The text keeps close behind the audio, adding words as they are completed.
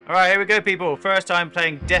Alright, here we go, people. First time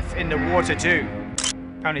playing Death in the Water 2.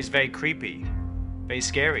 Apparently it's very creepy. Very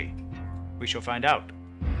scary. We shall find out.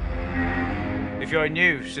 If you're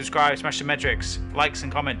new, subscribe, smash the metrics, likes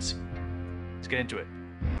and comments. Let's get into it.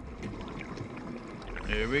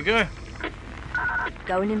 Here we go.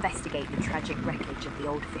 Go and investigate the tragic wreckage of the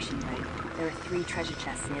old fishing boat. There are 3 treasure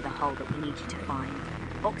chests near the hull that we need you to find.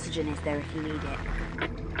 Oxygen is there if you need it.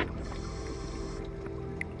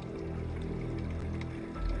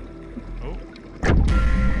 Oh.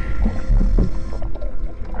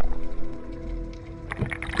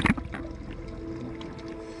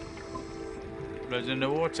 Blood's in the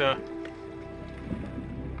water.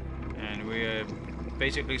 And we are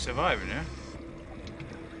basically surviving, yeah?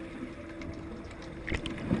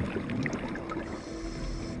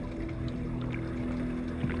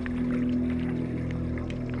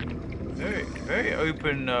 Very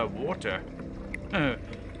open water.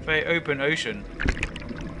 Very open ocean.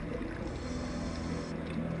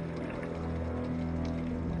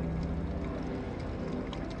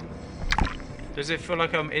 Does it feel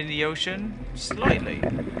like I'm in the ocean? Slightly.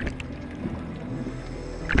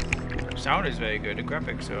 Sound is very good. The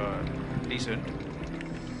graphics are decent.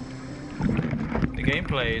 The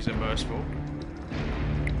gameplay is immersive.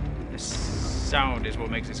 The sound is what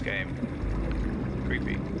makes this game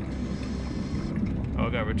creepy. Oh, I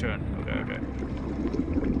gotta return. Okay.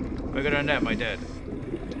 I got on that, am I dead?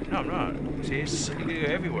 No, I'm not. See, you can go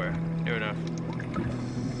everywhere. Near enough.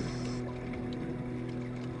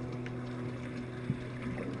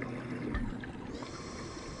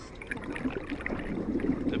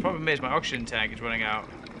 The problem is my oxygen tank is running out.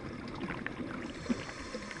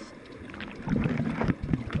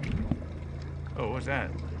 Oh, what's that?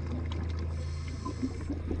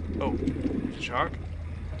 Oh, it's a shark?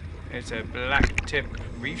 It's a black tip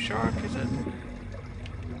reef shark, is it?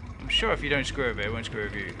 I'm sure if you don't screw with it, it won't screw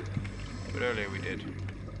with you. But earlier we did.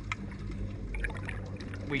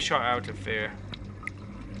 We shot out of fear.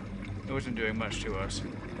 It wasn't doing much to us.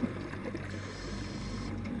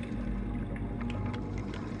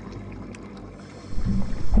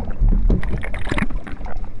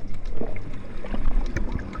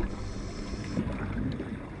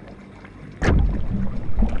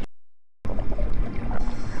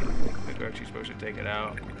 Supposed to take it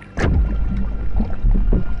out.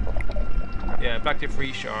 Yeah, back to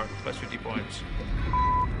free shark, plus 50 points.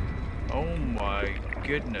 Oh my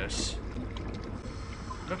goodness.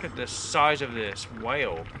 Look at the size of this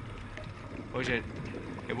whale. Or is it?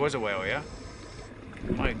 It was a whale, yeah?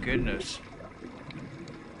 My goodness.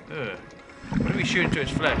 Ugh. What do we shoot into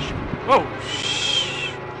its flesh? Whoa!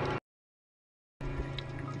 Shh.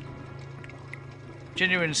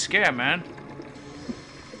 Genuine scare, man.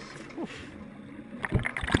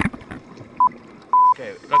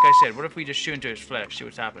 Okay, like I said, what if we just shoot into his flesh, see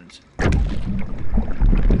what happens?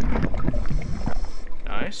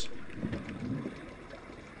 Nice.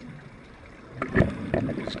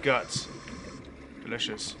 His guts.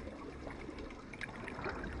 Delicious.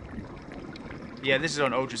 Yeah, this is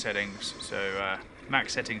on ultra settings, so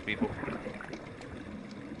max settings, people.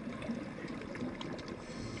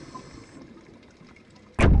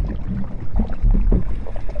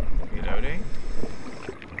 Reloading.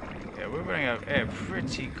 We're running out of air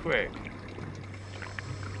pretty quick.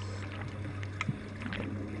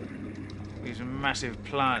 These massive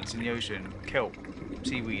plants in the ocean. Kelp.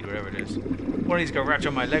 Seaweed, whatever it is. One of these got wrapped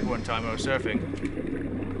on my leg one time when I was surfing.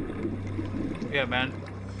 Yeah, man.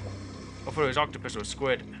 I thought it was octopus or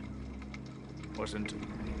squid. Wasn't.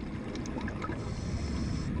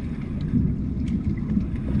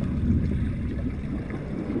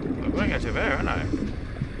 I'm running out of air, aren't I?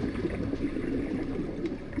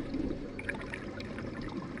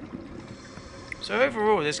 So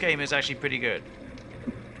overall, this game is actually pretty good.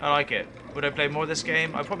 I like it. Would I play more of this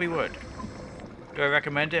game? I probably would. Do I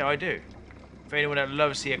recommend it? I do. For anyone that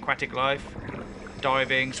loves the aquatic life,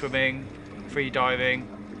 diving, swimming, free diving.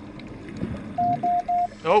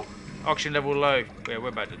 Oh, oxygen level low. Yeah, we're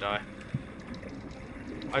about to die.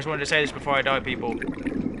 I just wanted to say this before I die, people.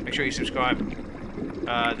 Make sure you subscribe.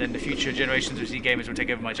 Then the future generations of Z gamers will take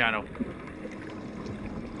over my channel.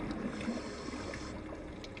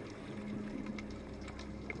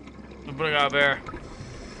 I'm putting out of air.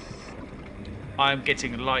 I'm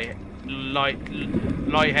getting lightheaded.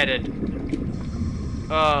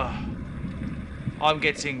 I'm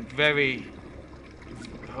getting very.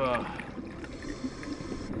 Oh.